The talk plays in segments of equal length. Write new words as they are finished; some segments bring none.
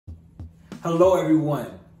Hello, everyone.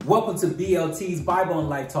 Welcome to BLT's Bible and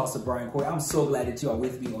Life Talks with Brian Corey. I'm so glad that you are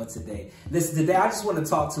with me on today. Listen, today I just want to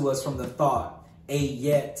talk to us from the thought, a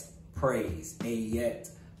yet praise, a yet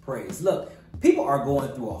praise. Look, people are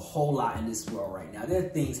going through a whole lot in this world right now. There are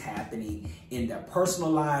things happening in their personal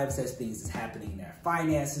lives. There's things that's happening in their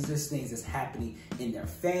finances. There's things that's happening in their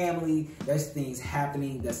family. There's things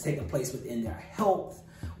happening that's taking place within their health,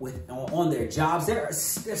 on their jobs. There's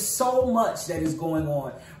so much that is going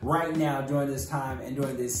on right now during this time and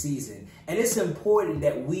during this season. And it's important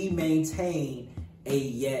that we maintain a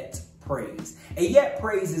yet praise. A yet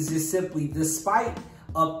praise is just simply, despite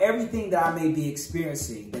of everything that I may be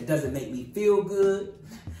experiencing that doesn't make me feel good,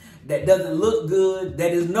 that doesn't look good,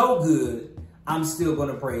 that is no good, I'm still going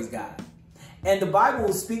to praise God. And the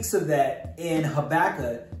Bible speaks of that in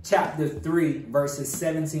Habakkuk chapter 3, verses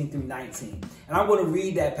 17 through 19. And I'm going to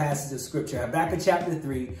read that passage of scripture. Habakkuk chapter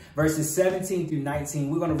 3, verses 17 through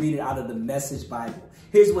 19. We're going to read it out of the Message Bible.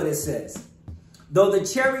 Here's what it says. Though the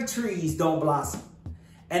cherry trees don't blossom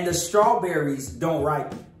and the strawberries don't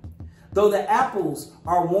ripen, though the apples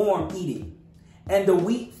are warm eating and the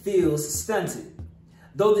wheat fields stunted,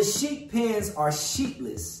 though the sheep pens are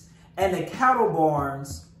sheetless and the cattle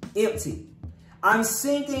barns empty, I'm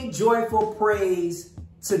singing joyful praise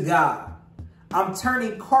to God. I'm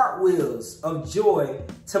turning cartwheels of joy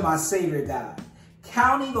to my Savior God,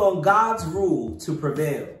 counting on God's rule to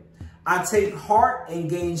prevail. I take heart and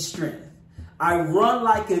gain strength. I run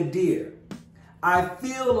like a deer. I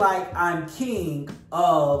feel like I'm king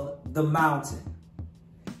of the mountain.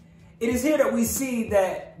 It is here that we see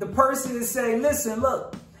that the person is saying, listen,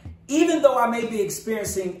 look, even though I may be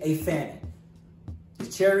experiencing a famine, the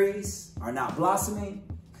cherries are not blossoming,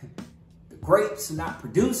 the grapes are not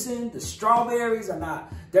producing, the strawberries are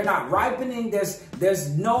not, they're not ripening, there's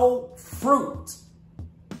no fruit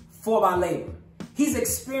for my labor. He's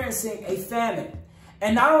experiencing a famine.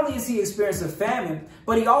 And not only is he experiencing a famine,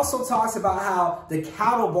 but he also talks about how the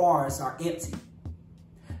cattle barns are empty.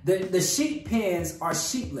 The sheep pens are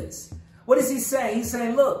sheetless. What is he saying? He's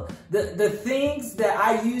saying, look, the things that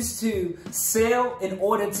I used to sell in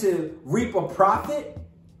order to reap a profit,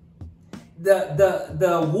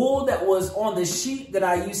 the wool that was on the sheep that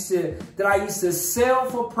I used to sell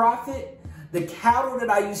for profit, the cattle that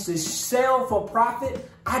I used to sell for profit,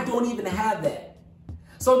 I don't even have that.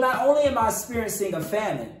 So not only am I experiencing a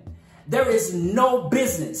famine, there is no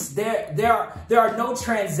business. There are no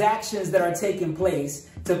transactions that are taking place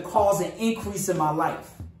to cause an increase in my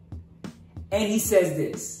life. And he says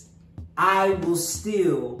this, I will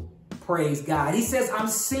still praise God. He says, I'm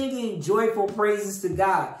singing joyful praises to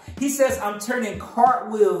God. He says, I'm turning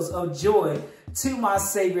cartwheels of joy to my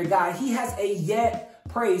Savior God. He has a yet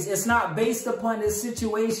praise. It's not based upon this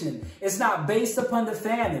situation. It's not based upon the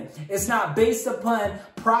famine. It's not based upon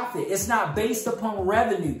profit. It's not based upon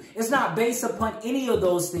revenue. It's not based upon any of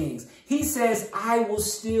those things. He says, I will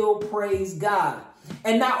still praise God.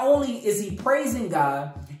 And not only is he praising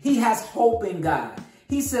God, he has hope in God.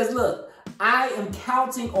 He says, look, I am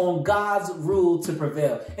counting on God's rule to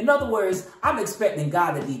prevail. In other words, I'm expecting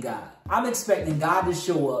God to be God. I'm expecting God to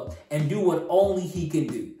show up and do what only he can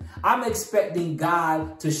do. I'm expecting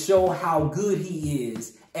God to show how good he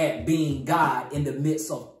is at being God in the midst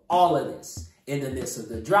of all of this. In the midst of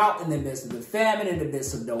the drought, in the midst of the famine, in the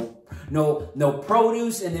midst of no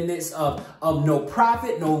produce, in the midst of no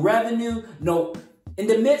profit, no revenue, in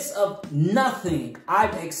the midst of nothing,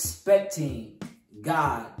 I'm expecting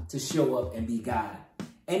God to show up and be God.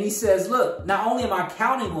 And he says, look, not only am I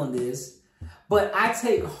counting on this, but I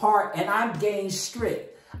take heart and I'm gaining strength.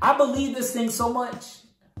 I believe this thing so much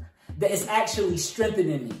that it's actually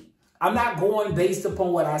strengthening me. I'm not going based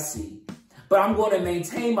upon what I see, but I'm going to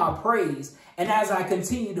maintain my praise. And as I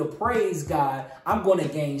continue to praise God, I'm going to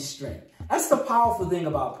gain strength. That's the powerful thing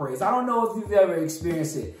about praise. I don't know if you've ever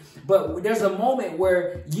experienced it, but there's a moment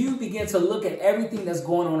where you begin to look at everything that's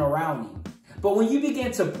going on around you. But when you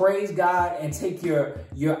begin to praise God and take your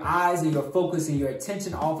eyes and your focus and your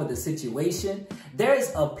attention off of the situation,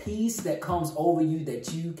 there's a peace that comes over you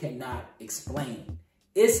that you cannot explain.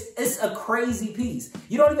 It's a crazy peace.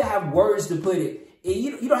 You don't even have words to put it.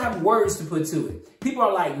 You don't have words to put to it. People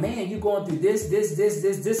are like, man, you're going through this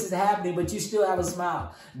is happening, but you still have a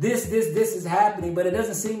smile. This is happening, but it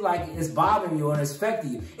doesn't seem like it's bothering you or it's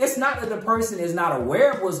affecting you. It's not that the person is not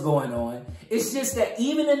aware of what's going on. It's just that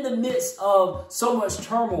even in the midst of so much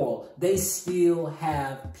turmoil, they still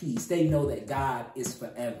have peace. They know that God is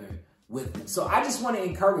forever with them. So I just want to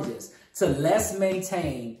encourage us to let's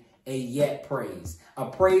maintain a yet praise. A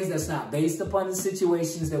praise that's not based upon the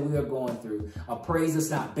situations that we are going through. A praise that's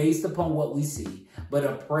not based upon what we see, but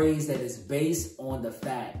a praise that is based on the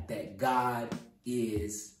fact that God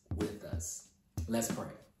is with us. Let's pray.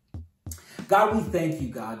 God, we thank you,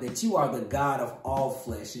 God, that you are the God of all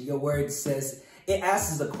flesh. And your word says, it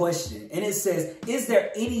asks us a question, and it says, is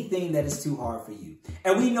there anything that is too hard for you?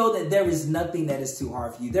 And we know that there is nothing that is too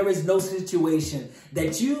hard for you. There is no situation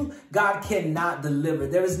that you, God, cannot deliver.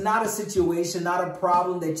 There is not a situation, not a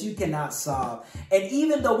problem that you cannot solve. And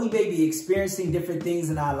even though we may be experiencing different things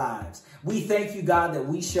in our lives, we thank you, God, that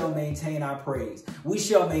we shall maintain our praise. We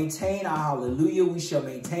shall maintain our hallelujah. We shall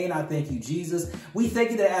maintain our thank you, Jesus. We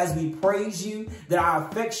thank you that as we praise you, that our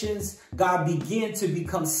affections, God, begin to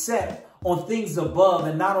become set on things above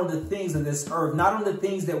and not on the things of this earth, not on the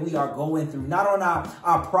things that we are going through, not on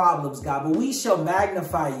our problems, God, but we shall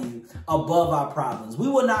magnify you above our problems. We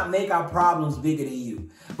will not make our problems bigger than you,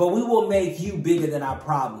 but we will make you bigger than our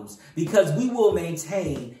problems because we will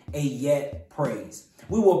maintain a yet praise.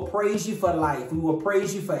 We will praise you for life. We will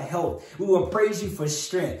praise you for health. We will praise you for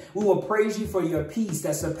strength. We will praise you for your peace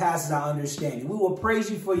that surpasses our understanding. We will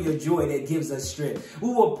praise you for your joy that gives us strength. We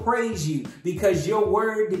will praise you because your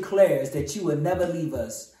word declares that you will never leave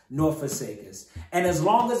us nor forsake us. And as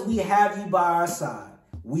long as we have you by our side,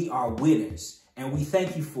 we are winners. And we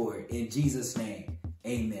thank you for it in Jesus' name.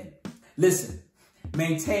 Amen. Listen,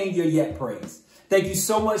 maintain your yet praise. Thank you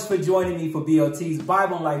so much for joining me for BLT's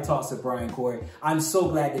Bible and Life Talks with Brian Corey. I'm so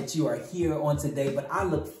glad that you are here on today, but I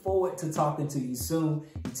look forward to talking to you soon.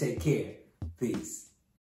 You take care. Peace.